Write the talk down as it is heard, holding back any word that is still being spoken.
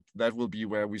that will be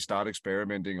where we start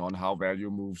experimenting on how value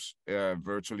moves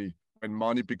virtually, when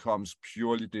money becomes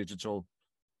purely digital,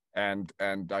 and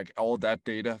like all that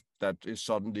data that is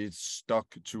suddenly stuck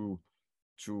to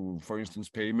for instance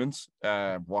payments.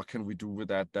 What can we do with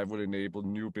that? That will enable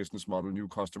new business model, new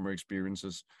customer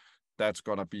experiences. That's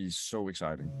gonna be so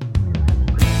exciting.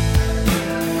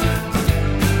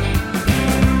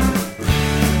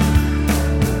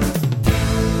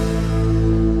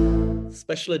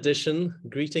 Special edition.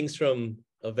 Greetings from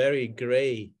a very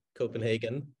gray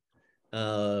Copenhagen.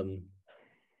 But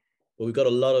we've got a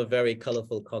lot of very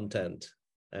colorful content,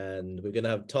 and we're going to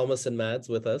have Thomas and Mads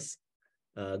with us.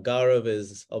 Gaurav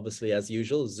is obviously, as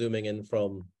usual, zooming in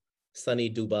from sunny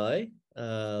Dubai.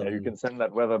 Yeah, you can send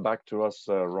that weather back to us,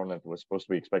 Ronit. We're supposed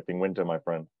to be expecting winter, my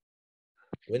friend.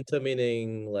 Winter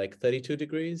meaning like 32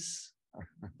 degrees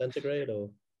centigrade or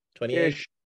 28? Ish.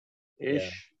 Yeah,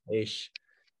 ish.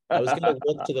 I was going to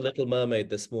walk to the Little Mermaid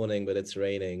this morning, but it's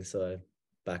raining, so I'm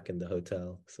back in the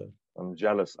hotel. So I'm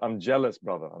jealous. I'm jealous,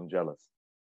 brother. I'm jealous.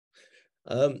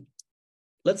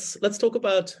 Let's talk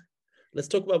about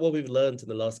what we've learned in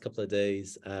the last couple of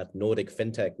days at Nordic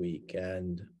FinTech Week.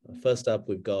 And first up,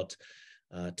 we've got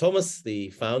Thomas, the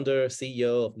founder,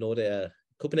 CEO of Nordic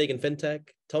Copenhagen FinTech.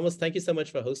 Thomas, thank you so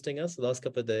much for hosting us the last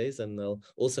couple of days, and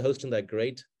also hosting that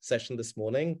great session this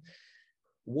morning.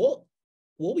 What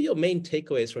were your main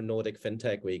takeaways from Nordic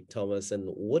FinTech Week, Thomas? And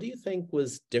what do you think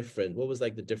was different? What was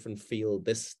like the different feel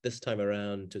this time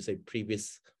around to say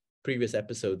previous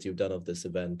episodes you've done of this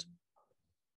event?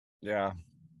 Yeah,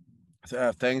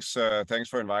 thanks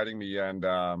for inviting me. And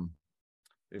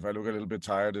if I look a little bit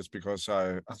tired, it's because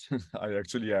I I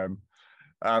actually am.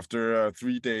 After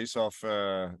 3 days of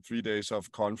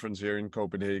conference here in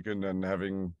Copenhagen and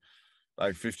having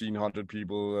like 1,500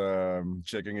 people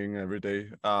checking in every day.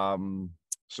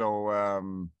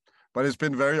 But it's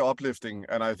been very uplifting,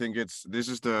 and I think this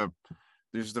is the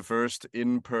first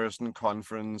in-person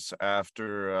conference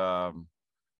after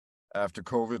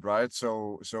COVID, right?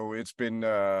 So it's been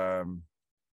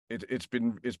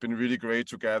really great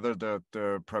to gather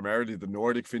the primarily the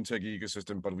Nordic FinTech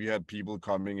ecosystem, but we had people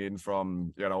coming in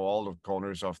from all the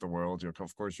corners of the world.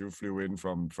 Of course, you flew in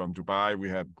from Dubai. We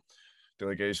had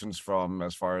delegations from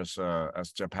as far as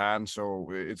Japan. So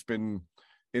it's been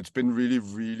really,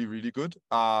 really, really good.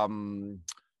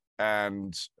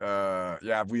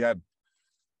 We had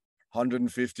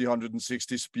 150,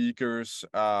 160 speakers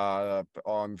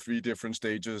on 3 different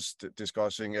stages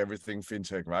discussing everything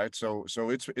FinTech, right? So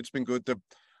it's been good.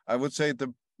 I would say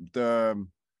the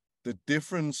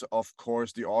difference, of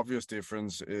course, the obvious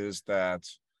difference is that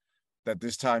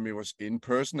this time it was in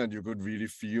person, and you could really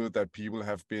feel that people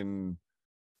have been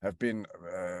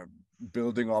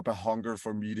building up a hunger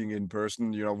for meeting in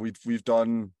person. We've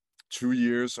done 2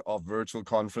 years of virtual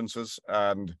conferences,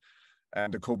 and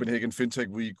the Copenhagen FinTech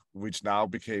Week, which now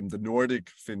became the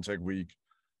Nordic FinTech Week,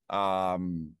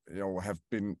 have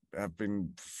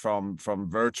been from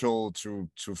virtual to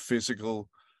physical,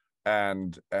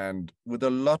 and with a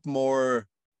lot more.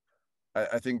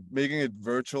 I think making it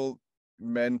virtual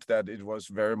meant that it was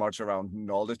very much around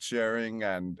knowledge sharing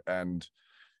and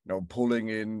pulling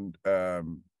in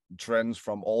trends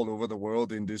from all over the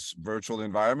world in this virtual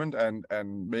environment, and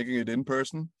making it in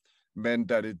person meant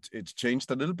that it changed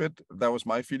a little bit. That was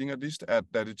my feeling, at least,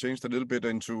 that it changed a little bit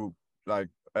into like,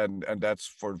 and that's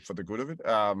for the good of it,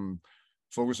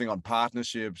 focusing on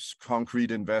partnerships,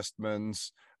 concrete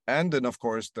investments, and then of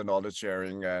course the knowledge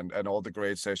sharing and all the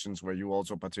great sessions where you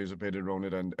also participated,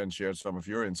 Ronit, and shared some of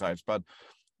your insights. But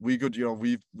we could,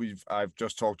 I've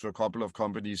just talked to a couple of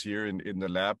companies here in the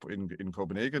lab in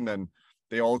Copenhagen, and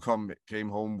they all came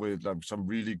home with some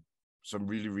really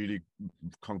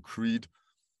concrete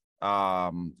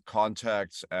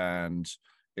contacts and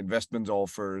investment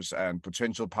offers and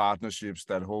potential partnerships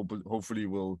that hopefully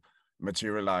will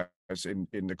materialize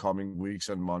in the coming weeks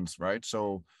and months, right?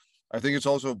 So I think it's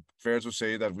also fair to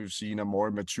say that we've seen a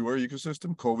more mature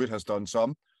ecosystem. COVID has done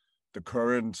some. The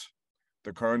current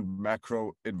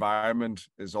macro environment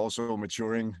is also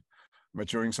maturing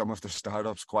some of the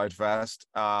startups quite fast.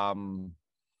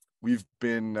 We've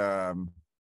been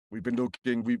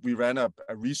looking. We ran a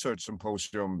research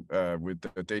symposium with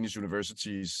the Danish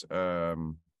universities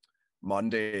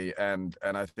Monday, and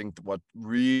I think what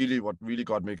really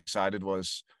got me excited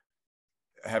was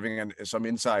having some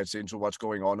insights into what's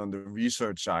going on the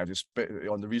research side, especially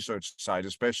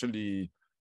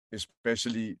in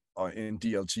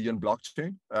DLT and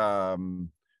blockchain.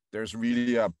 There's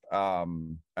really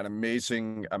an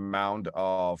amazing amount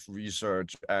of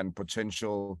research and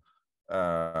potential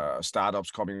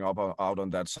startups coming up out on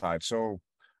that side. So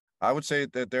I would say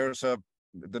that there's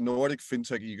the Nordic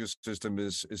FinTech ecosystem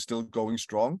is still going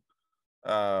strong.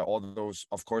 Although,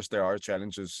 of course, there are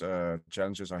challenges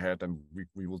ahead, and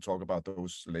we will talk about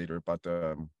those later. But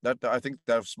that I think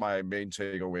that's my main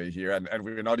takeaway here. And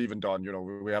we're not even done. You know,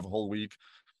 we have a whole week.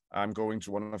 I'm going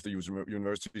to one of the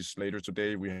universities later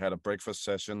today. We had a breakfast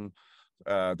session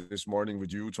this morning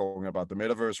with you talking about the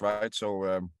metaverse, right?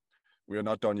 So we are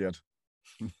not done yet.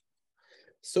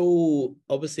 So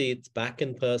obviously it's back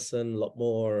in person, a lot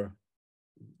more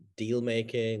deal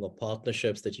making or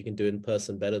partnerships that you can do in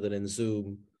person better than in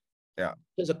Zoom. Yeah.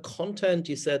 There's a content,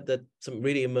 you said that some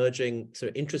really emerging,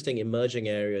 sort of interesting emerging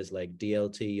areas like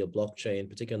DLT or blockchain,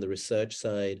 particularly on the research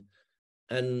side.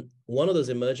 And one of those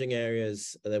emerging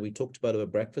areas that we talked about over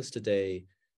breakfast today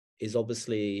is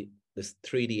obviously this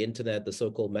 3D internet, the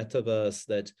so-called metaverse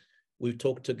that we've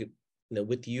talked to,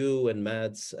 with you and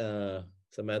Mads.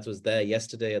 So Mads was there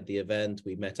yesterday at the event.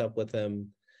 We met up with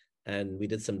him and we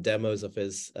did some demos of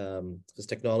his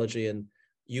technology. And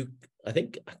I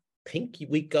think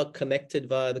we got connected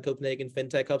via the Copenhagen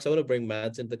FinTech Hub. So I want to bring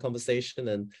Mads into the conversation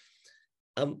and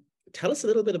tell us a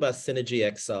little bit about Synergy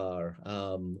XR.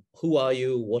 Who are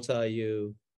you? What are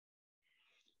you?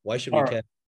 Why should we care?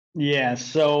 Yeah,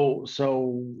 so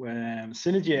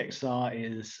Synergy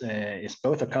XR is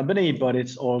both a company, but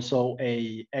it's also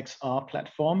a XR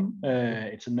platform.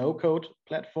 It's a no-code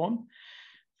platform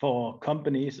for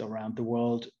companies around the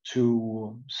world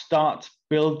to start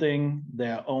building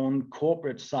their own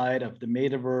corporate side of the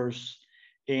metaverse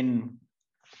in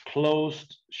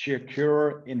closed,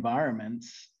 secure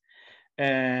environments.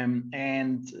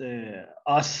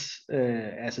 Us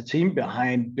as a team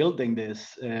behind building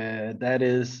this, that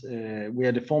is, we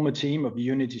are the former team of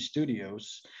Unity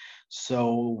Studios.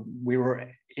 So we were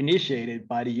initiated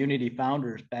by the Unity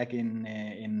founders back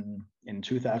in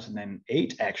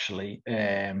 2008, actually,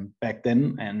 back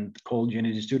then, and called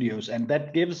Unity Studios. And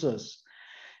that gives us,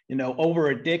 over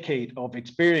a decade of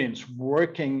experience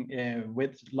working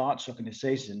with large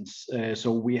organizations.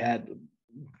 So we had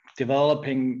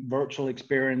developing virtual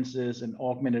experiences and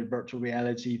augmented virtual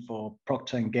reality for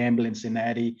Procter & Gamble in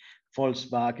Cincinnati,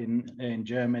 Volkswagen in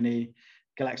Germany,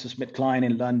 GlaxoSmithKline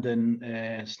in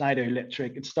London, Schneider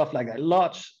Electric, and stuff like that.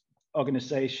 Large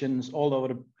organizations all over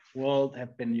the world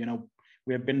have been,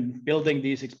 we have been building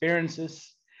these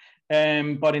experiences.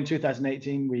 But in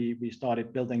 2018, we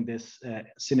started building this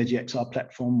Synergy XR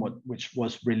platform, which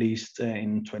was released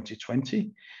in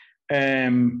 2020.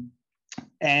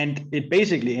 And it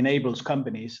basically enables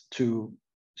companies to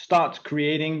start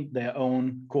creating their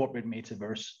own corporate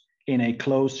metaverse in a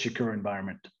closed, secure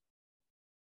environment.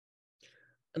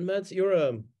 And Mads,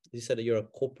 you said that you're a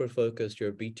corporate focused, you're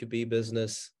a B2B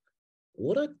business.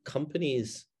 What are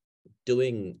companies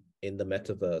doing in the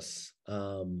metaverse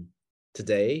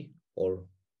today or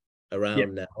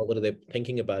around now? What are they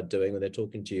thinking about doing when they're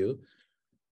talking to you?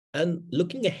 And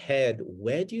looking ahead,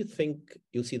 where do you think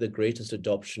you'll see the greatest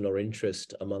adoption or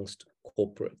interest amongst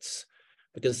corporates?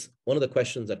 Because one of the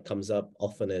questions that comes up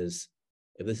often is,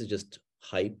 if this is just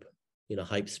hype,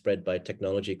 hype spread by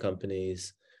technology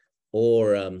companies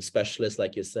or specialists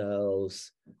like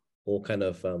yourselves, or kind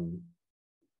of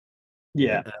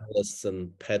analysts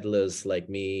and peddlers like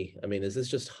me. I mean, is this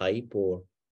just hype, or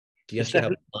do you actually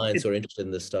have clients who are interested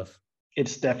in this stuff?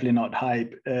 It's definitely not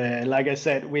hype. Like I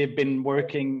said, we've been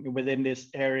working within this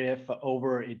area for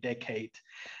over a decade.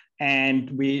 And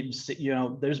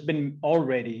there's been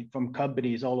already from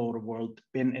companies all over the world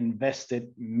been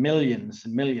invested millions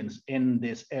and millions in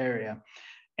this area.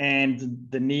 And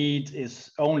the need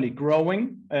is only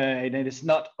growing. And it is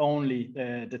not only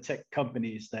the tech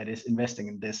companies that is investing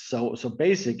in this. So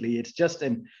basically it's just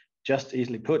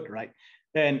easily put, right?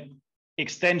 And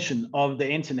extension of the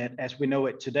internet as we know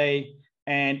it today,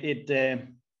 and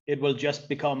it will just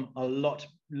become a lot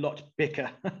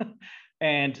bigger,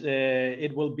 and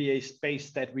it will be a space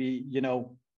that we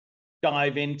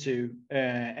dive into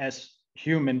as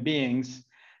human beings.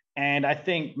 And I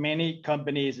think many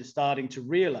companies are starting to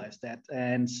realize that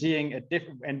and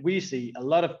we see a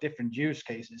lot of different use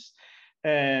cases,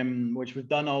 which we've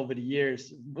done over the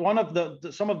years. One of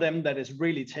some of them that is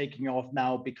really taking off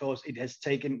now because it has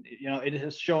it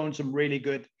has shown some really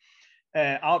good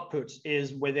outputs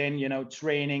is within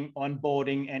training,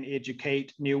 onboarding, and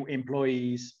educate new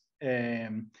employees.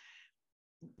 We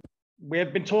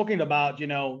have been talking about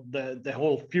the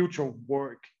whole future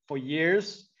work for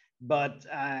years, but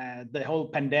the whole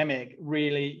pandemic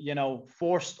really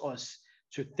forced us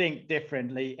to think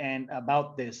differently and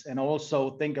about this, and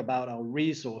also think about our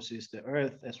resources, the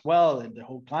earth as well, and the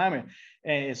whole climate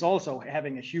is also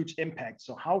having a huge impact.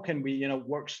 So how can we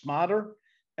work smarter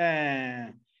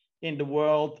in the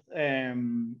world,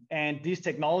 and these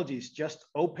technologies just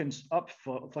opens up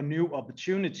for new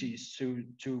opportunities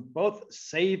to both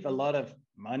save a lot of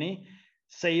money,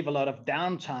 save a lot of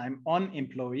downtime on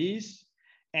employees,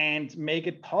 and make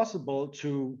it possible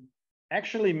to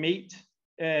actually meet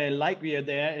like we are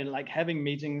there and like having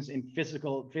meetings in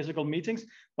physical meetings,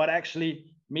 but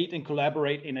actually meet and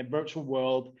collaborate in a virtual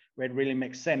world where it really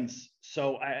makes sense.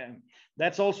 So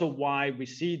that's also why we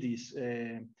see these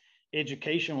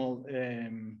educational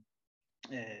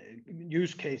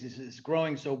use cases is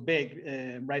growing so big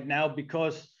right now,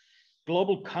 because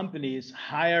global companies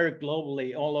hire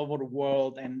globally all over the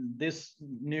world, and this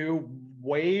new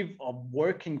wave of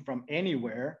working from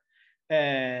anywhere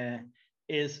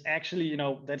is actually, you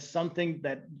know, that's something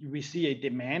that we see a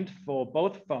demand for,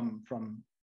 both from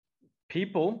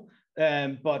people,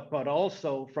 but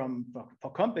also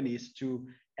for companies to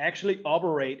actually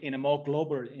operate in a more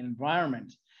global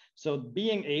environment. So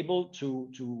being able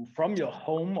to from your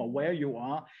home or where you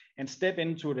are and step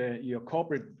into your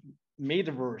corporate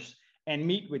metaverse and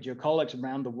meet with your colleagues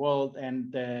around the world,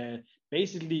 and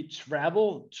basically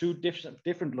travel to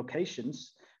different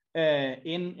locations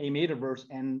in a metaverse,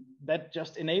 and that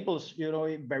just enables, you know,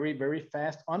 a very, very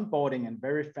fast onboarding and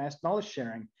very fast knowledge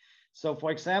sharing. So,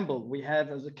 for example, we have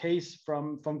as a case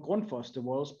from Grundfos, the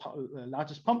world's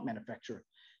largest pump manufacturer.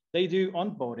 They do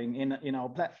onboarding in our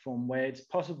platform, where it's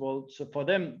possible for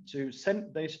them to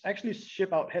they actually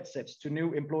ship out headsets to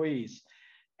new employees,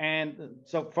 and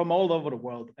so from all over the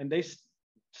world, and they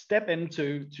step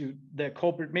into their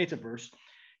corporate metaverse.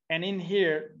 And in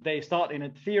here, they start in a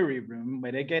theory room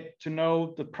where they get to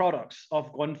know the products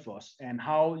of Grundfos and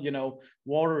how, you know,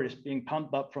 water is being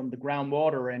pumped up from the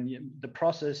groundwater, and the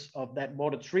process of that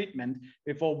water treatment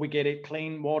before we get it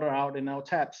clean water out in our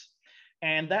taps.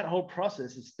 And that whole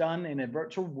process is done in a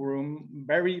virtual room,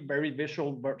 very, very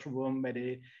visual virtual room, where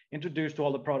they introduce to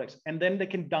all the products. And then they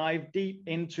can dive deep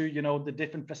into, you know, the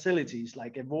different facilities,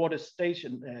 like a water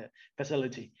station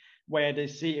facility, where they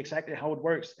see exactly how it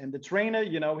works. And the trainer,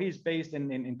 you know, he's based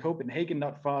in Copenhagen,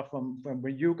 not far from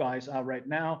where you guys are right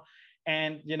now.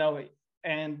 And, you know,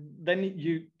 and then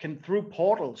you can, through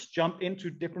portals, jump into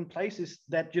different places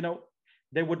that, you know,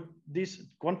 these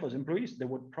Grundfos employees, they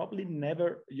would probably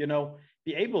never, you know,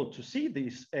 be able to see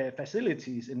these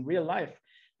facilities in real life.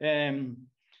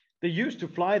 They used to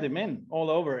fly them in all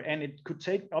over, and it could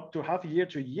take up to half a year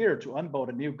to a year to onboard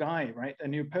a new guy, right? A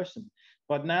new person.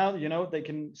 But now, you know, they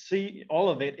can see all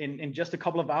of it in just a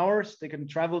couple of hours. They can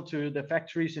travel to the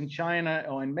factories in China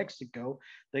or in Mexico.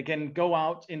 They can go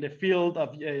out in the field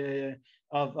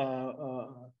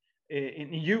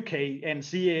in UK and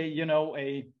see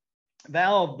a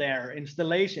valve there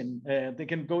installation. They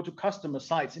can go to customer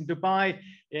sites in Dubai,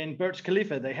 in Burj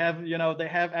Khalifa. They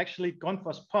have actually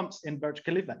Grundfos pumps in Burj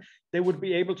Khalifa. They would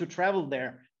be able to travel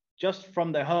there just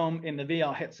from their home in the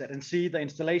VR headset and see the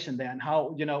installation there and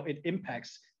how, you know, it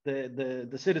impacts the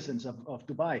citizens of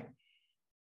Dubai.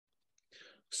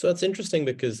 So it's interesting,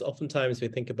 because oftentimes we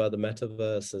think about the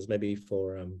metaverse as maybe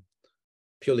for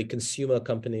purely consumer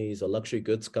companies or luxury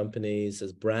goods companies,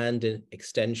 as brand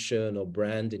extension or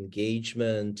brand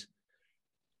engagement,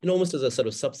 and almost as a sort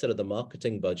of subset of the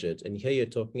marketing budget. And here you're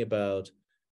talking about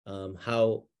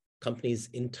how companies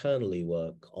internally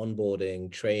work,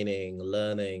 onboarding, training,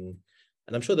 learning.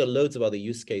 And I'm sure there are loads of other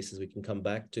use cases we can come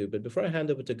back to. But before I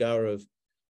hand over to Gaurav,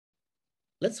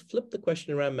 let's flip the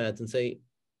question around, Mads, and say,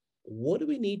 what do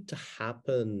we need to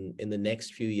happen in the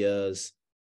next few years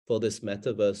for this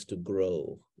metaverse to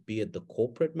grow, be it the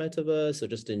corporate metaverse or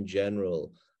just in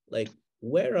general? Like,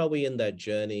 where are we in that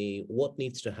journey? What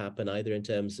needs to happen, either in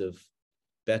terms of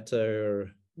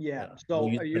better so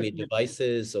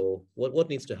devices, or what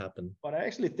needs to happen? But I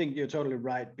actually think you're totally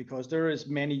right, because there is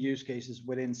many use cases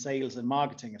within sales and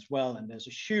marketing as well, and there's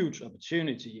a huge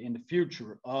opportunity in the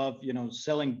future of, you know,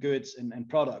 selling goods and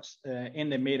products in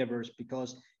the metaverse,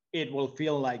 because it will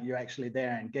feel like you're actually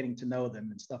there and getting to know them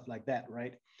and stuff like that,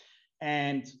 right?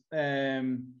 And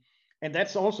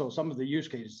that's also some of the use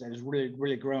cases that is really,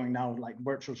 really growing now, like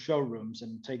virtual showrooms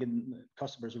and taking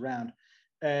customers around.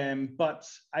 But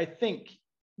I think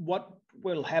what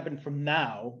will happen from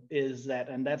now is that,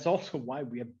 and that's also why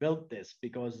we have built this,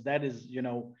 because that is, you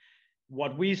know,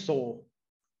 what we saw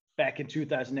back in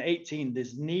 2018,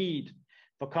 this need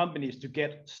for companies to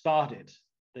get started.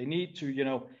 They need to, you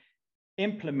know,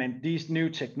 implement these new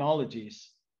technologies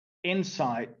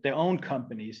inside their own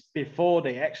companies before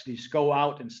they actually go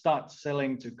out and start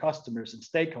selling to customers and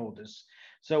stakeholders.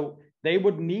 So they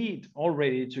would need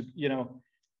already to, you know,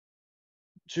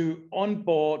 to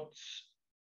onboard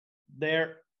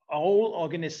their whole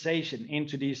organization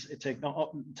into these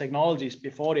technologies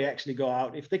before they actually go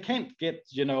out. If they can't get,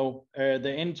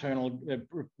 the internal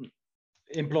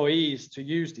employees to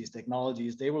use these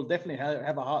technologies, they will definitely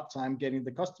have a hard time getting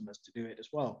the customers to do it as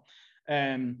well.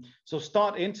 So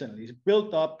start internally,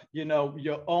 build up,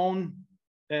 your own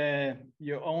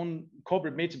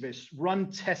corporate metaverse,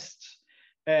 run tests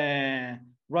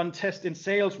in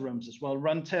sales rooms as well,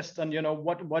 run tests on,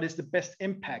 what is the best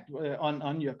impact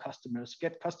on your customers,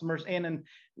 get customers in and,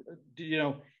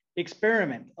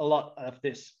 experiment a lot of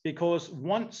this, because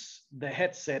once the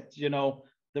headset,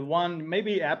 the one,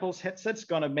 maybe Apple's headset's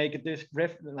gonna make it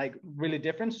like really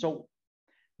different. So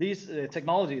these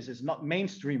technologies is not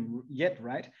mainstream yet,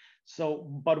 right? So,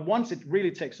 but once it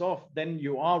really takes off, then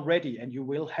you are ready and you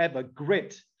will have a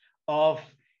grid of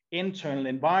internal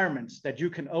environments that you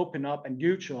can open up and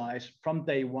utilize from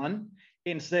day one,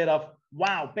 instead of,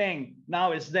 wow, bang,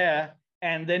 now it's there.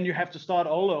 And then you have to start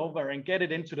all over and get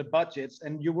it into the budgets,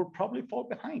 and you will probably fall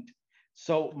behind.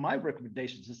 So my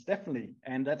recommendations is definitely,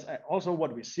 and that's also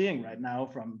what we're seeing right now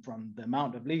from the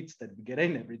amount of leads that we get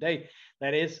in every day,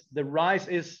 that is, the rise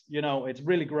is, it's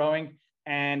really growing.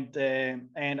 And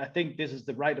I think this is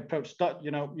the right approach.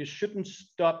 You shouldn't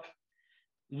stop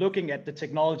looking at the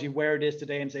technology where it is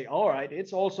today and say, all right,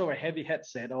 it's also a heavy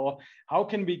headset, or how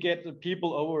can we get the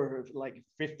people over like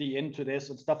 50 into this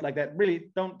and stuff like that.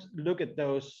 Really don't look at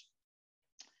those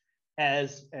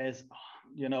as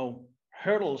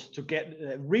hurdles to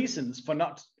get reasons for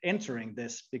not entering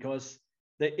this, because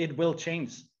it will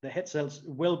change. The headsets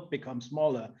will become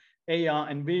smaller. AR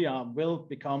and VR will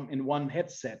become in one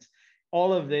headset.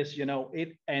 All of this,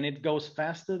 it goes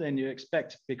faster than you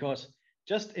expect, because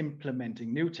just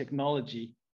implementing new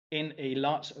technology in a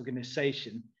large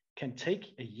organization can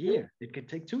take a year. It can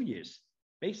take 2 years,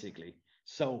 basically.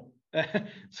 So,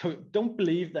 so don't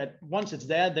believe that once it's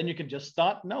there, then you can just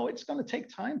start. No, it's going to take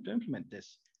time to implement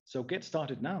this. So get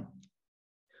started now.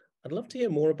 I'd love to hear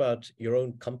more about your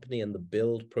own company and the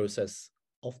build process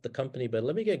of the company, but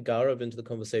let me get Gaurav into the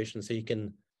conversation so you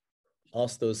can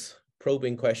ask those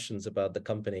probing questions about the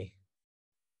company.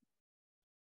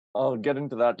 I'll get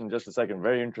into that in just a second.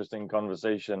 Very interesting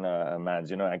conversation,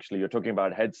 Mads. Actually, you're talking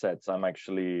about headsets. I'm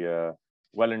actually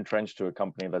well entrenched to a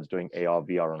company that's doing AR,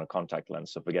 VR on a contact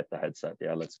lens. So forget the headset.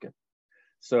 Yeah, let's get.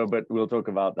 So, but we'll talk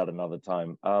about that another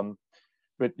time.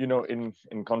 But in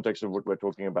context of what we're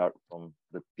talking about from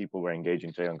the people we're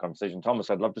engaging today on conversation, Thomas,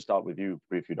 I'd love to start with you,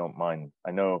 if you don't mind.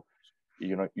 I know,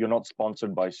 you're not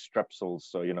sponsored by Strepsils,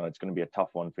 so it's going to be a tough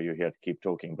one for you here to keep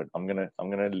talking. But I'm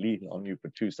gonna lean on you for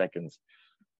 2 seconds.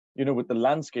 With the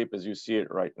landscape as you see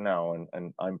it right now,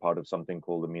 and I'm part of something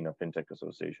called the MENA FinTech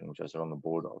Association, which I sit on the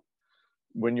board of.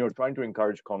 When you're trying to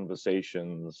encourage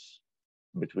conversations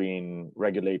between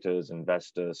regulators,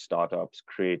 investors, startups,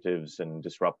 creatives, and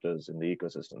disruptors in the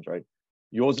ecosystems, right?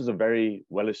 Yours is a very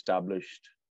well-established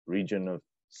region of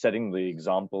setting the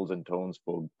examples and tones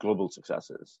for global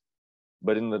successes.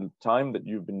 But in the time that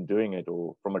you've been doing it,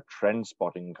 or from a trend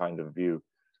spotting kind of view,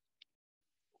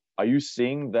 are you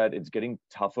seeing that it's getting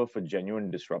tougher for genuine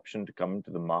disruption to come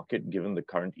into the market given the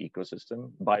current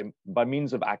ecosystem by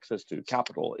means of access to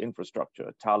capital,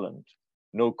 infrastructure, talent,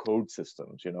 no code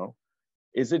systems,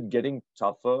 Is it getting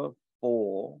tougher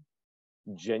for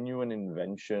genuine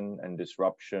invention and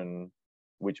disruption,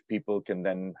 which people can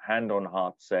then hand on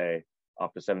heart say,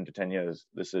 after 7 to 10 years,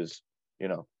 this is,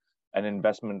 an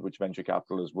investment which venture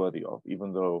capital is worthy of,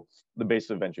 even though the base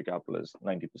of venture capital is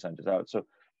 90% is out. So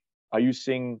are you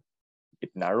seeing it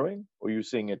narrowing, or are you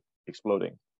seeing it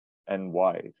exploding? And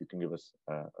why? If you can give us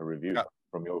a review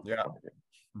from your point of view.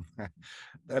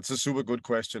 That's a super good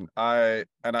question. I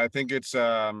think it's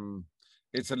a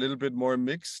little bit more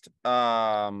mixed.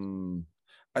 I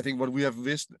think what we have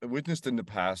witnessed in the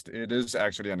past, it is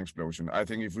actually an explosion. I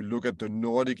think if we look at the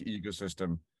Nordic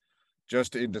ecosystem,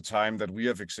 just in the time that we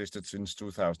have existed since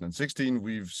 2016,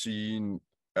 we've seen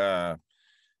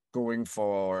going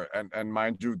for, and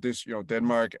mind you, this,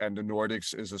 Denmark and the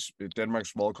Nordics is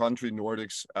Denmark's small country,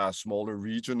 Nordics a smaller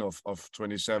region of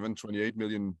 27, 28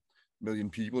 million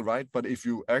people, right? But if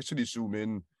you actually zoom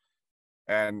in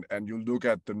and you look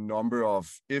at the number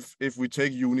of, if we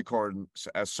take unicorns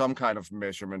as some kind of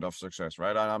measurement of success,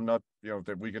 right? And I'm not,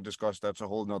 that we can discuss, that's a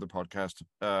whole nother podcast,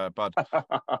 but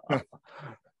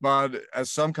but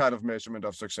as some kind of measurement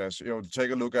of success,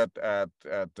 take a look at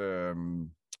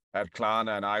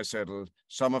Klarna and iSettle,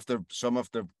 some of the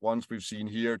ones we've seen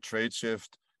here,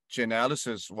 TradeShift,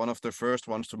 Chainalysis, one of the first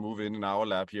ones to move in our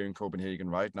lab here in Copenhagen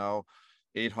right now,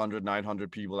 800,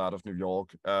 900 people out of New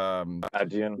York.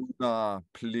 Adyen,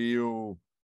 Pleo,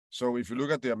 So if you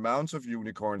look at the amounts of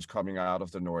unicorns coming out of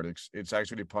the Nordics, it's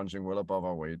actually punching well above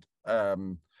our weight.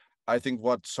 I think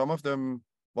what some of them,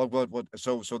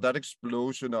 so that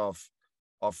explosion of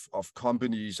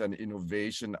companies and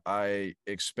innovation, I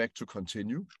expect to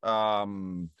continue.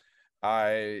 And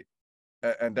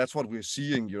that's what we're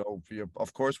seeing. You know,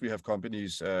 of course we have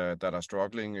companies that are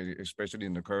struggling, especially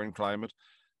in the current climate.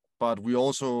 But we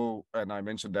also, and I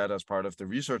mentioned that as part of the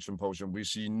research symposium, we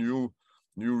see new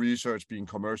research being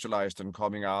commercialized and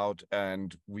coming out,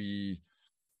 and we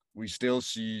still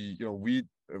see, you know,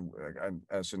 and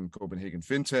as in Copenhagen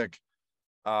FinTech,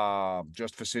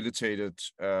 just facilitated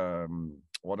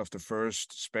one of the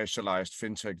first specialized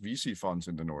FinTech VC funds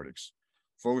in the Nordics,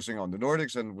 focusing on the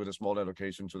Nordics and with a small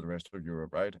allocation to the rest of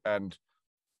Europe, right?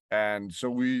 And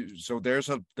so there's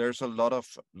a lot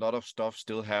of stuff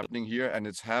still happening here, and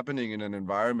it's happening in an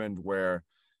environment where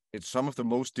it's some of the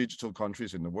most digital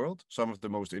countries in the world, some of the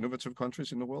most innovative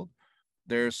countries in the world.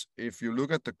 If you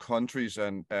look at the countries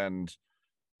and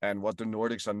what the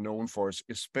Nordics are known for,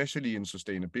 especially in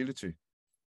sustainability,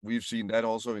 we've seen that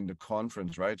also in the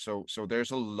conference, right? So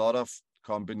there's a lot of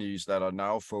companies that are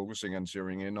now focusing and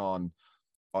zeroing in on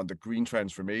the green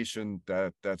transformation,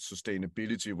 that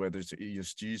sustainability, whether it's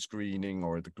ESG screening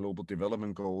or the global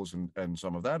development goals and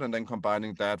some of that, and then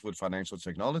combining that with financial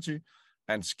technology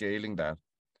and scaling that.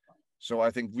 So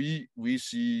I think we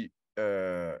see,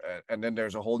 and then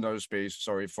there's a whole nother space,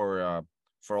 sorry, for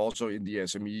also in the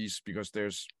SMEs, because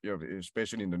there's, you know,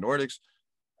 especially in the Nordics,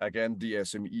 again, the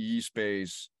SME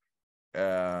space,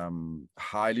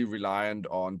 highly reliant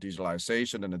on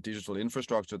digitalization and a digital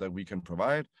infrastructure that we can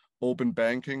provide. Open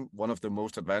banking, one of the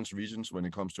most advanced regions when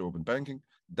it comes to open banking,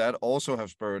 that also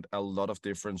have spurred a lot of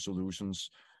different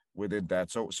solutions within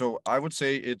that. So I would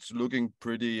say it's looking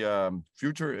pretty,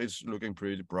 future is looking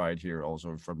pretty bright here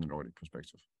also from the Nordic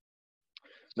perspective.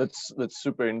 That's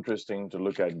super interesting to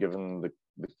look at, given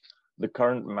the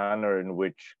current manner in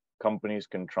which companies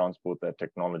can transport their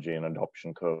technology and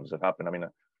adoption curves have happened. I mean,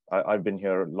 I've been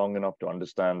here long enough to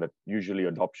understand that usually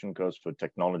adoption curves for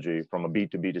technology from a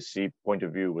B2B to C point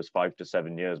of view was 5 to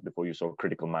 7 years before you saw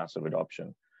critical mass of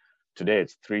adoption. Today,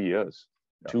 it's 3 years,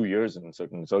 2 years in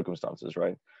certain circumstances,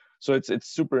 right? So it's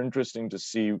super interesting to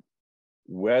see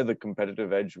where the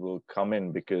competitive edge will come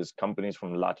in, because companies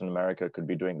from Latin America could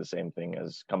be doing the same thing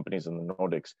as companies in the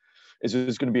Nordics. It's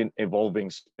going to be an evolving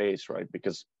space, right?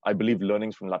 Because I believe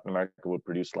learnings from Latin America will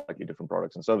produce slightly different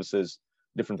products and services,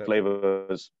 different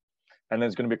flavors, and then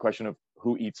it's going to be a question of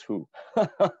who eats who.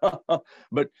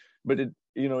 but it,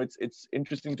 you know, it's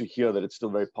interesting to hear that it's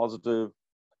still very positive,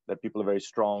 that people are very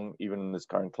strong even in this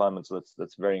current climate. So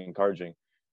that's very encouraging.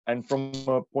 And from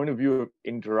a point of view of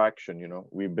interaction, you know,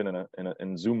 we've been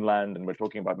in Zoom land and we're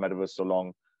talking about Metaverse so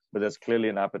long, but there's clearly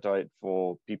an appetite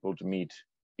for people to meet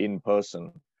in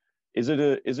person. Is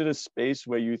it a space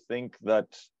where you think that,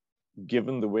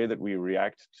 given the way that we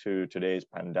react to today's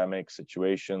pandemic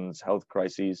situations, health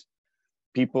crises,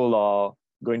 people are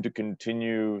going to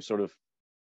continue sort of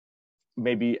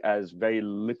maybe as very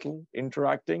little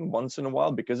interacting once in a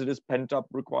while because it is pent up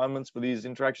requirements for these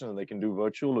interactions and they can do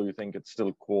virtual, or you think it's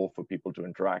still core for people to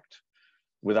interact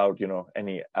without, you know,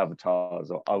 any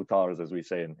avatars or avatars, as we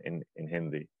say in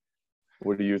Hindi?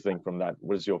 What do you think from that?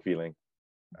 What is your feeling?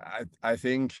 I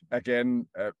think, again,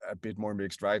 a bit more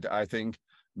mixed, right? I think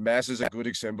Mass is a good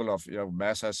example of, you know,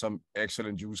 Mass has some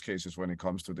excellent use cases when it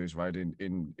comes to this, right?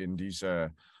 In these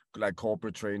like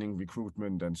corporate training,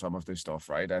 recruitment, and some of this stuff,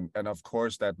 right? And of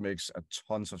course that makes a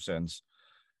tons of sense.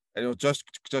 And, you know,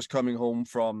 just coming home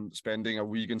from spending a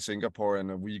week in Singapore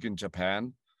and a week in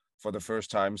Japan for the first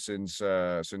time since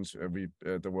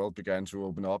the world began to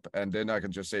open up, and then I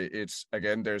can just say it's,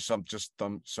 again, there's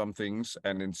some things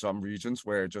and in some regions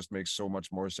where it just makes so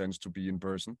much more sense to be in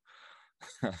person.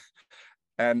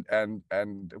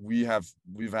 And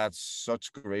we've had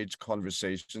such great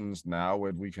conversations now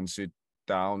where we can sit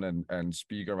down and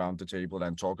speak around the table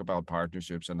and talk about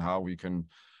partnerships and how we can,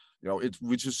 you know,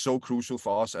 which is so crucial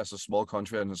for us as a small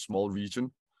country and a small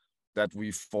region, that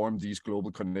we form these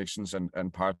global connections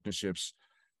and partnerships,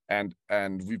 and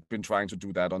we've been trying to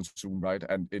do that on Zoom, right?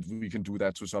 And we can do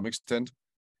that to some extent,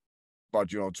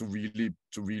 but, you know, to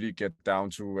really get down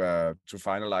to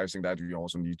finalizing that, we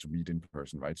also need to meet in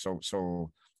person, right? So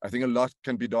I think a lot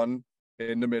can be done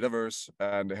in the metaverse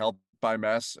and helped by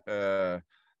Mass,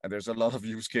 and there's a lot of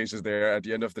use cases there. At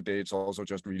the end of the day, it's also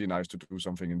just really nice to do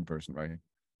something in person, right?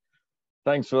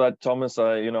 Thanks for that, Thomas.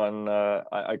 I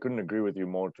couldn't agree with you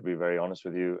more, to be very honest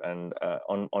with you. And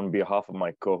on behalf of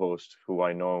my co-host, who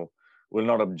I know will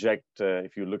not object,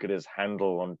 if you look at his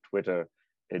handle on Twitter,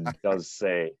 it does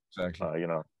say, exactly. You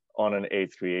know, on an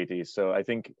A380. So I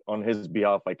think on his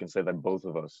behalf, I can say that both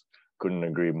of us couldn't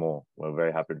agree more. We're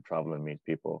very happy to travel and meet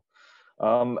people.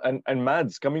 And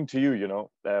Mads, coming to you,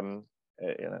 and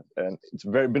it's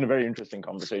been a very interesting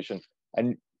conversation.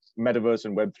 And Metaverse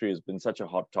and Web3 has been such a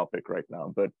hot topic right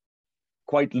now, but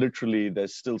quite literally,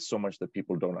 there's still so much that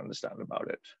people don't understand about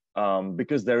it,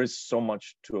 because there is so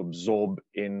much to absorb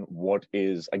in what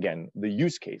is, again, the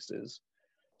use cases.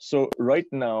 So right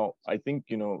now, I think,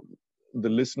 the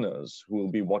listeners who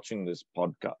will be watching this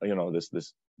podcast,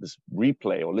 this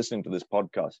replay or listening to this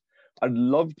podcast, I'd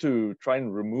love to try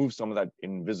and remove some of that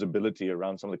invisibility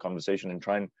around some of the conversation and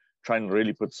try and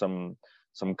really put some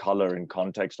color and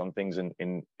context on things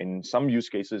in some use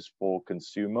cases for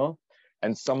consumer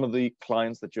and some of the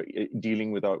clients that you're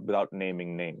dealing with without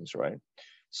naming names, right?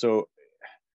 So,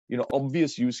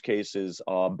 obvious use cases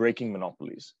are breaking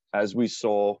monopolies. As we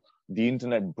saw, the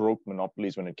internet broke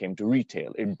monopolies when it came to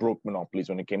retail. It broke monopolies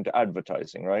when it came to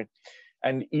advertising, right?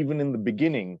 And even in the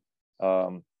beginning,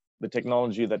 the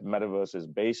technology that Metaverse is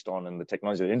based on and the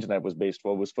technology that internet was based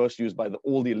for was first used by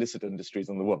all the illicit industries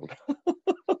in the world.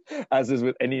 As is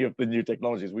with any of the new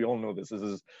technologies, we all know this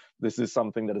is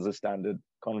something that is a standard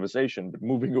conversation. But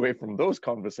moving away from those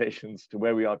conversations to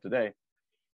where we are today,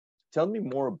 tell me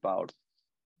more about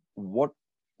what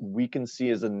we can see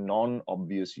as a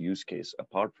non-obvious use case,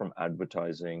 apart from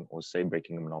advertising or say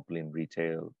breaking a monopoly in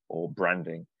retail or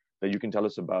branding, that you can tell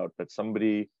us about, that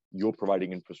somebody you're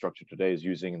providing infrastructure today is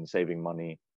using and saving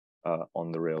money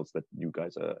on the rails that you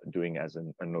guys are doing as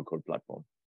a no-code platform.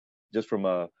 Just from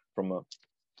a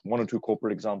one or two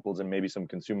corporate examples and maybe some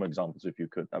consumer examples, if you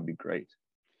could, that'd be great.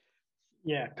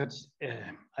 Yeah, because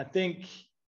I think,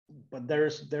 but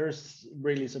there's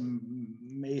really some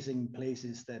amazing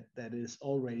places that is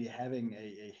already having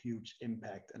a huge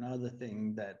impact. Another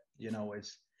thing that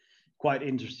is quite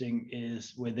interesting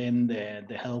is within the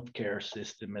healthcare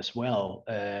system as well.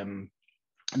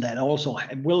 That also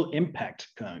will impact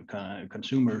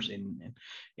consumers in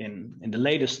the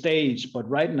later stage. But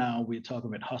right now we're talking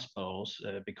about hospitals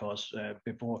because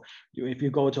before if you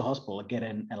go to hospital and get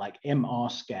an like MR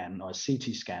scan or a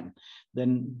CT scan,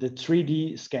 then the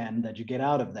 3D scan that you get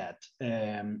out of that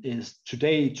is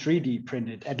today 3D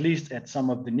printed. At least at some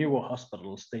of the newer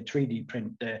hospitals, they 3D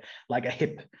print like a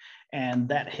hip. And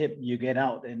that hip you get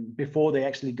out, and before they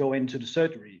actually go into the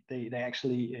surgery, they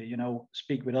actually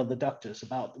speak with other doctors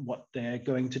about what they're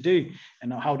going to do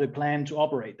and how they plan to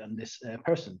operate on this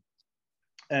person.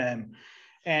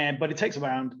 But it takes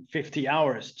around 50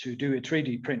 hours to do a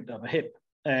 3D print of a hip.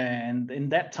 And in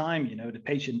that time, the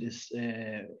patient is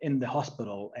in the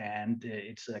hospital, and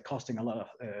it's costing a lot of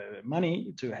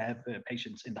money to have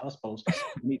patients in the hospitals.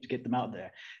 You need to get them out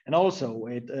there. And also,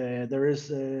 there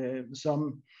is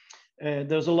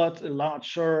there's a lot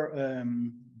larger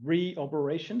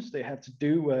re-operations they have to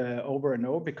do over and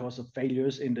over because of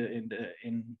failures in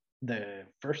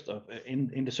the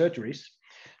surgeries.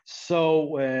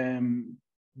 So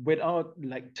without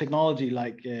like technology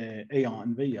like AR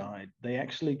and VR, they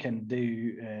actually can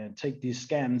take these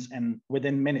scans and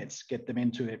within minutes get them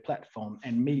into a platform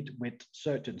and meet with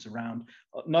surgeons around,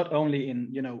 not only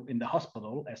in the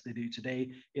hospital as they do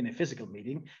today in a physical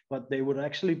meeting, but they would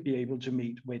actually be able to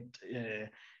meet with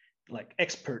like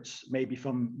experts maybe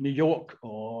from New York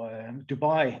or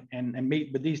Dubai and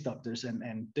meet with these doctors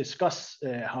and discuss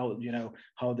how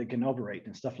they can operate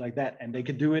and stuff like that, and they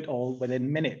could do it all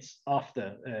within minutes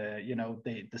after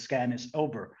the scan is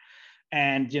over.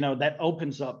 And that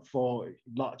opens up for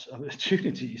lots of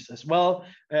opportunities as well.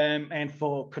 And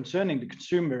for concerning the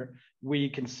consumer, we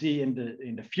can see in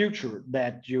the future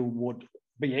that you would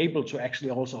be able to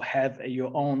actually also have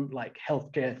your own like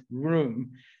healthcare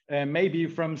room, maybe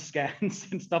from scans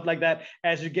and stuff like that.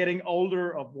 As you're getting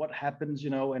older, of what happens,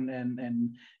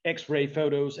 and X-ray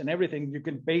photos and everything, you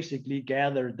can basically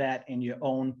gather that in your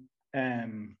own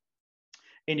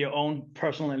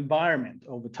personal environment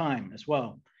over time as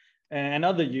well.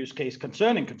 Another use case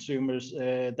concerning consumers,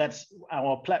 that's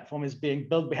our platform is being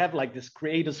built. We have like this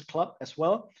creators club as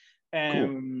well.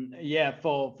 Cool. Yeah,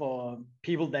 for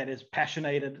people that is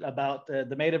passionate about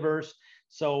the metaverse.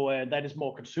 So that is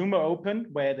more consumer open,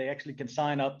 where they actually can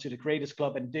sign up to the creators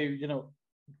club and do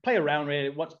play around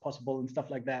with what's possible and stuff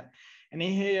like that. And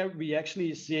in here we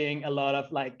actually seeing a lot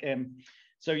of like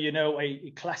so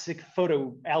a classic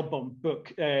photo album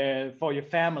book for your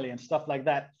family and stuff like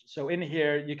that. So in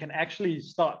here you can actually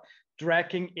start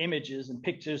dragging images and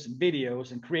pictures and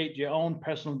videos and create your own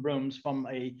personal rooms from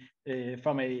a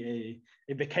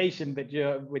vacation with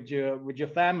your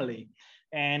family.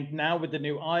 And now with the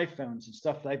new iPhones and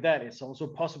stuff like that, it's also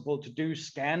possible to do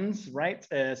scans, right?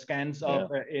 Scans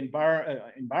of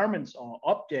environments or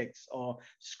objects or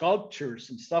sculptures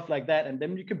and stuff like that. And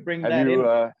then you can bring that in. Have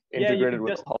you integrated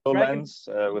with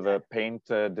HoloLens with a paint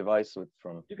device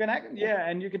from? You can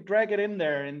and you can drag it in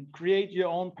there and create your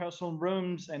own personal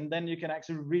rooms, and then you can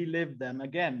actually relive them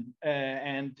again,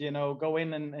 and go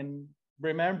in and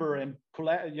remember and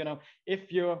collect.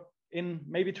 If you're in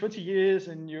maybe 20 years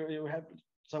and you have,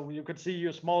 so you could see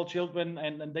your small children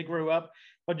and they grew up,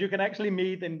 but you can actually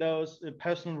meet in those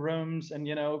personal rooms and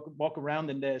walk around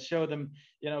in there, show them,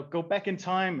 go back in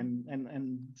time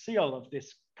and see all of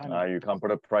this kind of. You can't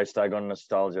put a price tag on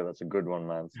nostalgia. That's a good one,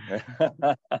 man.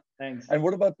 Thanks. And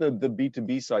what about the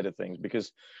B2B side of things?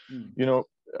 Because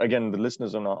again, the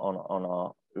listeners on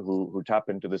our who tap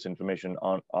into this information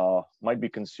might be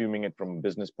consuming it from a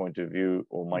business point of view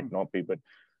or might not be, but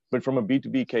from a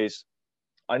B2B case,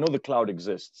 I know the cloud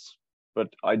exists,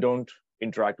 but I don't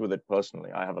interact with it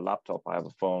personally. I have a laptop, I have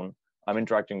a phone, I'm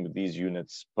interacting with these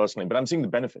units personally, but I'm seeing the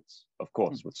benefits, of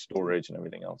course, with storage and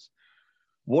everything else.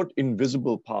 What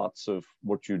invisible parts of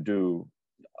what you do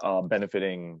are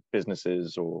benefiting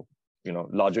businesses or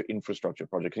larger infrastructure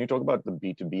projects? Can you talk about the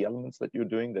B2B elements that you're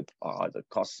doing that are the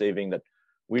cost saving that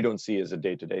we don't see as a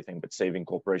day-to-day thing, but saving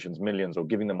corporations millions or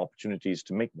giving them opportunities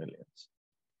to make millions?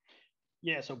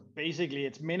 Yeah, so basically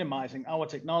it's minimizing. Our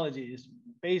technology is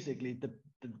basically the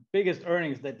biggest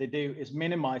earnings that they do is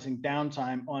minimizing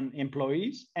downtime on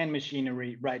employees and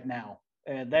machinery right now.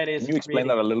 That is. Can you explain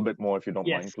that a little bit more if you don't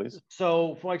mind, please?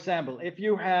 So for example, if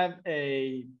you have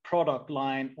a product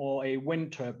line or a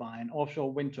wind turbine,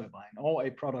 offshore wind turbine, or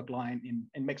a product line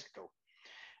in Mexico,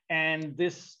 and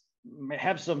this may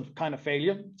have some kind of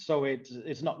failure, so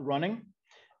it's not running,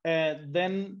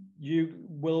 then you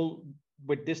will,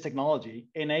 with this technology,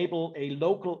 enable a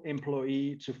local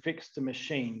employee to fix the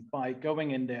machine by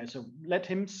going in there. So let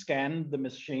him scan the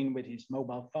machine with his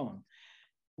mobile phone.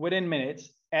 Within minutes,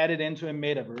 add it into a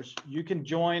metaverse. You can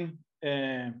join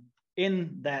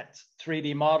in that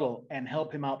 3D model and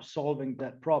help him out solving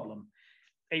that problem.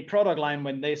 A product line,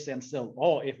 when they stand still,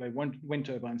 or if a wind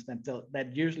turbine stands still,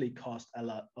 that usually costs a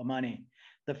lot of money.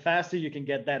 The faster you can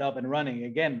get that up and running,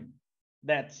 again,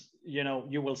 that's,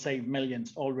 you will save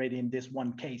millions already in this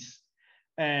one case.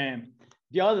 And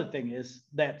the other thing is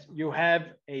that you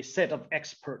have a set of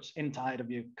experts inside of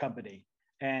your company,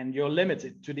 and you're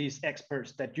limited to these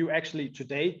experts that you actually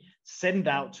today send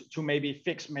out to maybe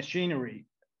fix machinery.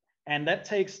 And that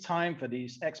takes time for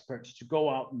these experts to go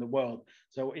out in the world.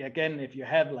 So again, if you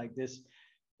have like this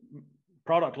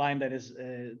product line that is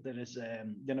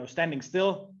standing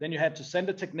still, then you have to send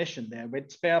a technician there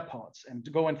with spare parts and to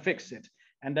go and fix it.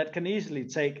 And that can easily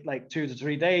take like 2 to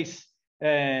 3 days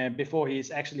before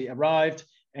he's actually arrived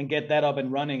and get that up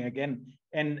and running again.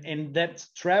 And in that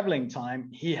traveling time,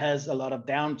 he has a lot of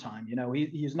downtime.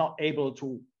 He's not able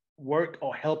to work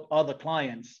or help other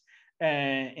clients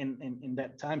in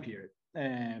that time period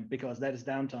because that is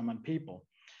downtime on people.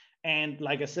 And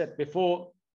like I said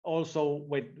before, also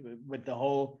with the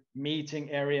whole meeting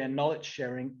area and knowledge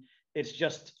sharing, it's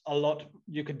just a lot.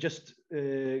 You could just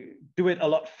do it a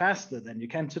lot faster than you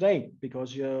can today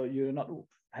because you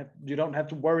don't have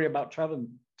to worry about travel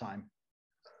time.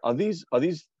 Are these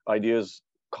ideas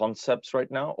concepts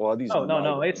right now, or are these?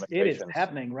 No, it is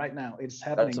happening right now. It's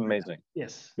happening. That's amazing.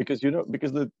 Yes. Because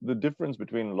because the difference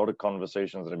between a lot of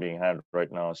conversations that are being had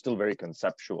right now is still very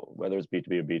conceptual, whether it's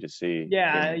B2B or B2C.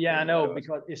 Yeah, I know,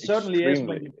 because it certainly is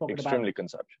when you're talking extremely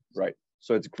conceptual, right?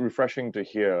 So it's refreshing to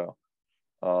hear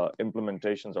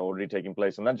implementations are already taking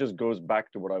place, and that just goes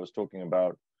back to what I was talking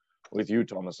about with you,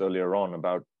 Thomas, earlier on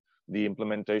about the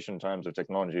implementation times of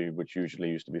technology, which usually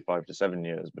used to be 5 to 7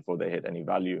 years before they hit any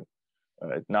value.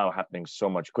 It's now happening so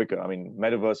much quicker. I mean,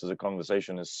 Metaverse as a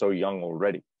conversation is so young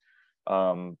already.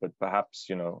 But perhaps,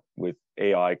 with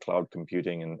AI, cloud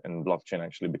computing, and blockchain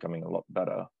actually becoming a lot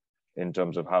better in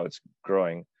terms of how it's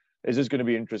growing, it's just going to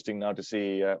be interesting now to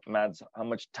see, Mads, how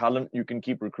much talent you can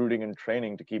keep recruiting and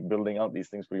training to keep building out these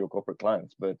things for your corporate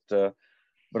clients.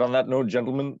 But on that note,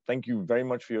 gentlemen, thank you very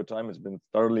much for your time. It's been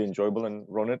thoroughly enjoyable. And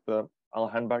Ronit, I'll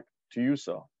hand back to you,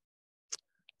 sir.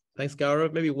 Thanks,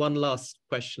 Gaurav. Maybe one last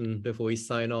question before we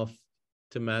sign off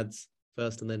to Mads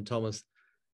first and then Thomas.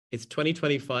 It's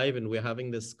 2025 and we're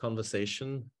having this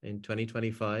conversation in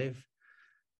 2025.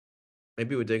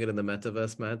 Maybe we're doing it in the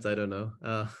metaverse, Mads. I don't know.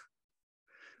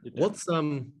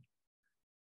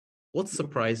 What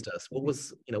surprised us? What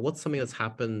was, what's something that's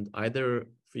happened either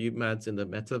for you, Mads, in the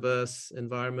metaverse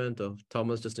environment, or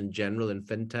Thomas just in general in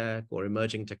FinTech or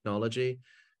emerging technology?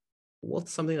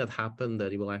 What's something that happened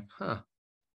that you were like,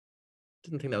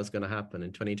 didn't think that was going to happen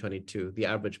in 2022, the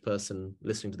average person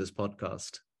listening to this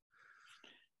podcast.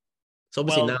 So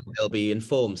obviously now they'll be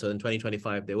informed. So in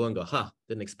 2025, they won't go,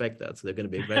 didn't expect that. So they're going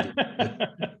to be ready.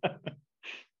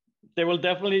 They will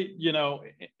definitely,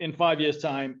 in 5 years'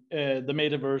 time, the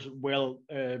metaverse will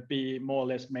be more or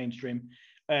less mainstream.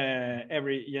 It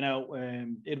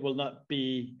will not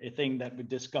be a thing that we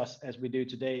discuss as we do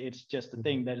today. It's just a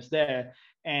thing that is there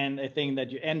and a thing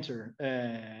that you enter.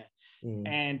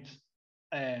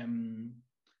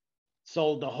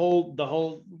 So the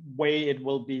whole way it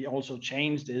will be also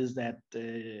changed is that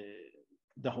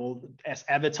the whole as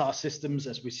avatar systems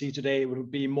as we see today will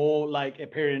be more like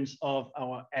appearance of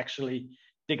our actually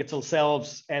digital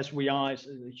selves as we are as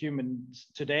humans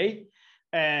today.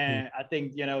 I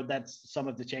think that's some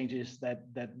of the changes that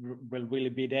will really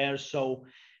be there. So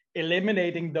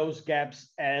eliminating those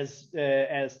gaps as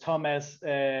Thomas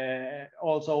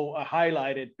also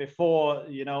highlighted before,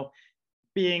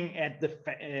 being at the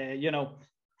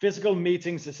physical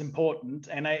meetings is important,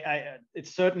 and it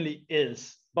certainly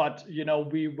is, but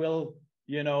we will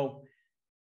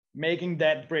making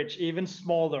that bridge even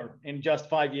smaller in just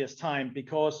 5 years time,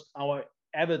 because our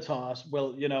avatars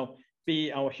will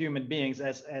be our human beings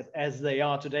as they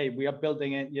are today. We are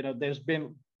building it, there's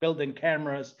been built-in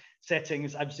cameras,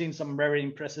 settings. I've seen some very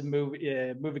impressive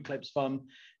movie clips from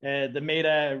the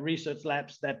Meta research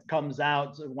labs that comes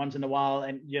out once in a while,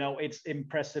 and it's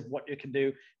impressive what you can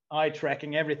do, eye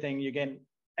tracking, everything you can,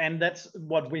 and that's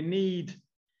what we need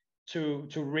to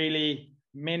really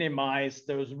minimize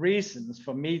those reasons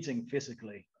for meeting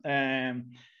physically.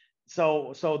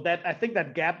 So that I think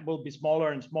that gap will be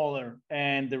smaller and smaller,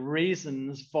 and the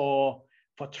reasons for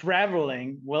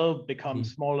traveling will become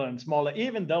smaller and smaller,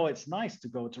 even though it's nice to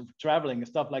go to traveling and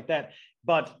stuff like that.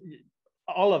 But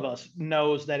all of us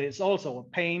knows that it's also a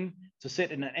pain to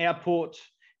sit in an airport.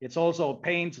 It's also a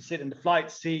pain to sit in the flight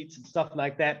seats and stuff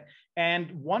like that.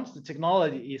 And once the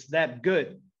technology is that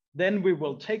good, then we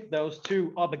will take those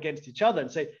two up against each other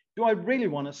and say, do I really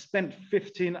want to spend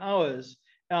 15 hours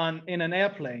in an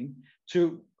airplane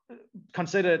to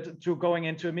consider to going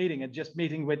into a meeting and just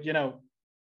meeting with,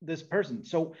 this person?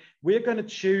 So we're going to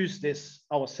choose this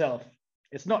ourselves.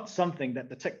 It's not something that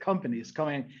the tech company is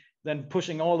coming then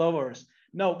pushing all over us.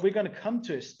 No, we're going to come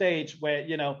to a stage where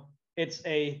it's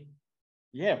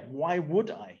why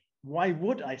would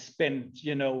I spend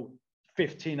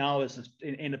 15 hours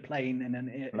in a plane and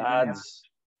an Lads,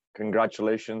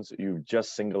 congratulations, you've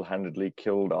just single-handedly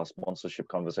killed our sponsorship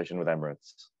conversation with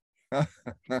Emirates.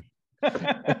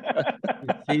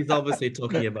 He's obviously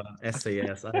talking about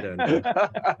SAS. I don't know.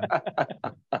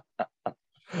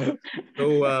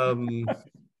 So,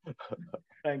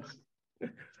 thanks.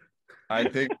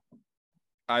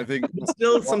 I think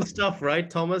still some stuff, right,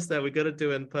 Thomas, that we got to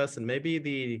do in person. Maybe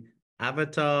the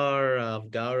avatar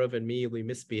of Gaurav and me will be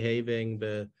misbehaving,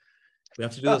 but we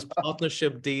have to do those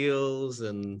partnership deals,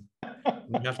 and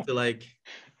we have to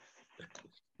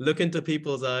look into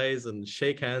people's eyes and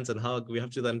shake hands and hug. We have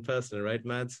to do that in person, right,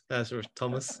 Mads?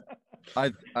 Thomas?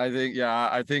 I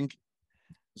think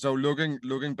so.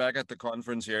 Looking back at the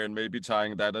conference here and maybe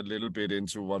tying that a little bit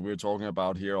into what we're talking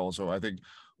about here also, I think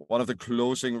one of the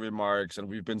closing remarks, and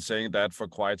we've been saying that for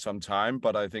quite some time,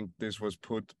 but I think this was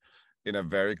put in a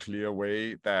very clear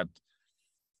way that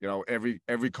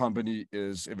every company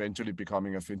is eventually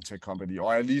becoming a fintech company,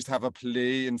 or at least have a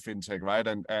play in fintech, right?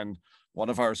 And one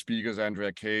of our speakers,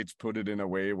 Andrea Cates, put it in a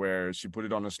way where she put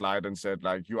it on a slide and said,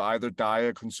 you either die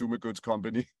a consumer goods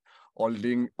company or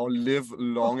live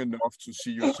long enough to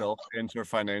see yourself enter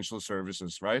financial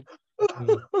services, right?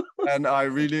 And I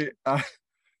really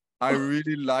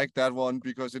like that one,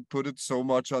 because it put it so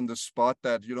much on the spot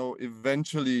that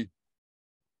eventually,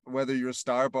 whether you're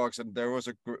Starbucks, and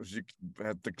you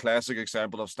had the classic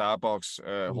example of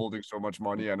Starbucks holding so much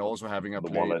money and also having a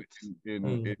play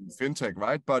in fintech,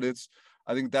 right? But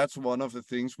I think that's one of the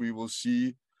things we will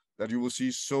see, that you will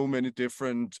see so many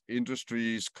different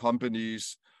industries,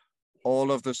 companies,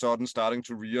 all of the sudden starting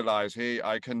to realize, hey,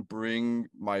 I can bring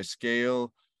my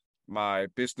scale, my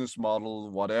business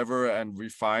model, whatever, and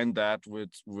refine that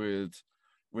with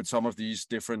some of these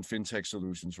different fintech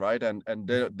solutions, right? And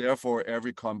therefore,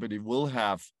 every company will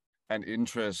have an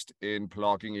interest in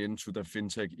plugging into the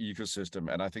fintech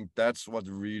ecosystem. And I think that's what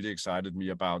really excited me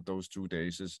about those 2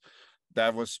 days, is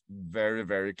that was very,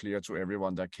 very clear to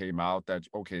everyone that came out that,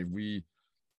 okay, we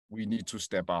need to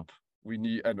step up. We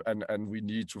need and we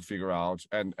need to figure out,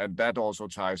 and that also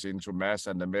ties into Mass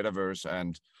and the Metaverse,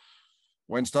 and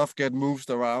when stuff get moved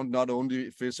around, not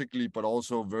only physically, but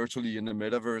also virtually in the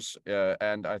Metaverse.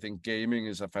 And I think gaming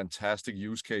is a fantastic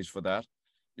use case for that.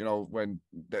 you know, when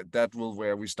that will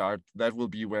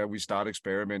be where we start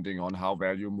experimenting on how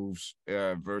value moves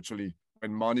virtually,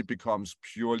 when money becomes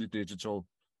purely digital,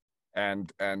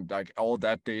 and like all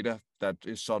that data that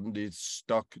is suddenly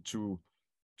stuck to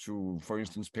for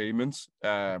instance payments,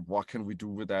 what can we do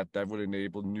with that? That would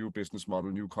enable new business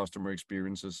model, new customer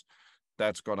experiences.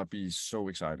 That's gonna be so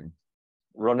exciting.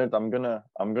 Ronit, I'm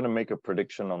gonna make a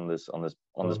prediction on this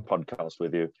podcast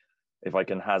with you, if I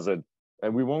can hazard.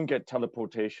 And we won't get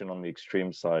teleportation on the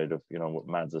extreme side of, you know, what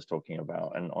Mads is talking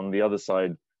about, and on the other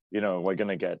side, you know, we're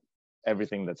gonna get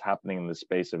everything that's happening in the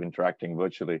space of interacting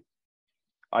virtually.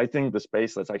 I think the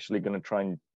space that's actually going to try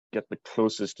and get the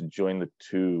closest to join the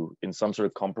two in some sort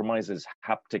of compromise is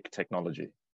haptic technology.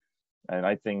 And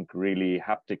I think really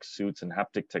haptic suits and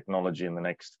haptic technology in the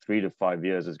next 3 to 5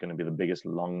 years is going to be the biggest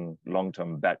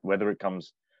long-term bet, whether it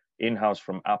comes in-house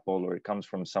from Apple or it comes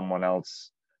from someone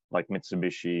else like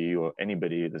Mitsubishi or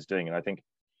anybody that's doing it. I think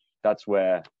that's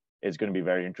where it's going to be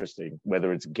very interesting,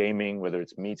 whether it's gaming, whether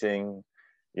it's meeting,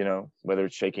 you know, whether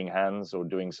it's shaking hands or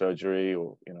doing surgery,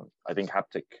 or, you know, I think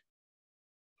haptic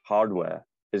hardware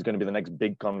is going to be the next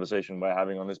big conversation we're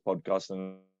having on this podcast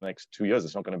in the next 2 years.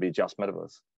 It's not going to be just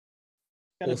Metaverse.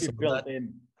 It's going to be built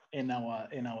in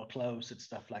our clothes and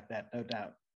stuff like that, no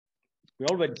doubt. We're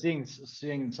already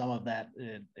seeing some of that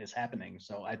is happening.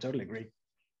 So I totally agree.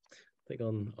 I think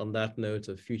on that note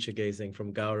of future gazing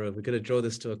from Gaurav, we're going to draw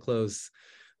this to a close.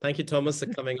 Thank you, Thomas, for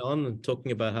coming on and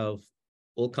talking about how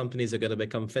all companies are going to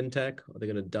become fintech, or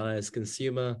they're going to die as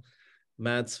consumer.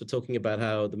 Mads for talking about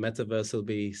how the metaverse will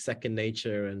be second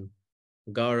nature, and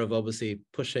Gaurav obviously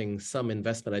pushing some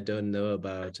investment I don't know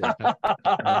about,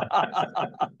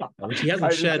 which he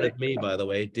hasn't shared with me, by the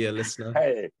way, dear listener.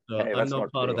 Hey, so I'm not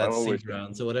part of that seed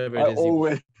round. So whatever it is,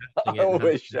 I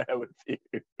always share with you.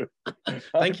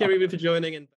 Thank you, everybody, for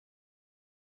joining.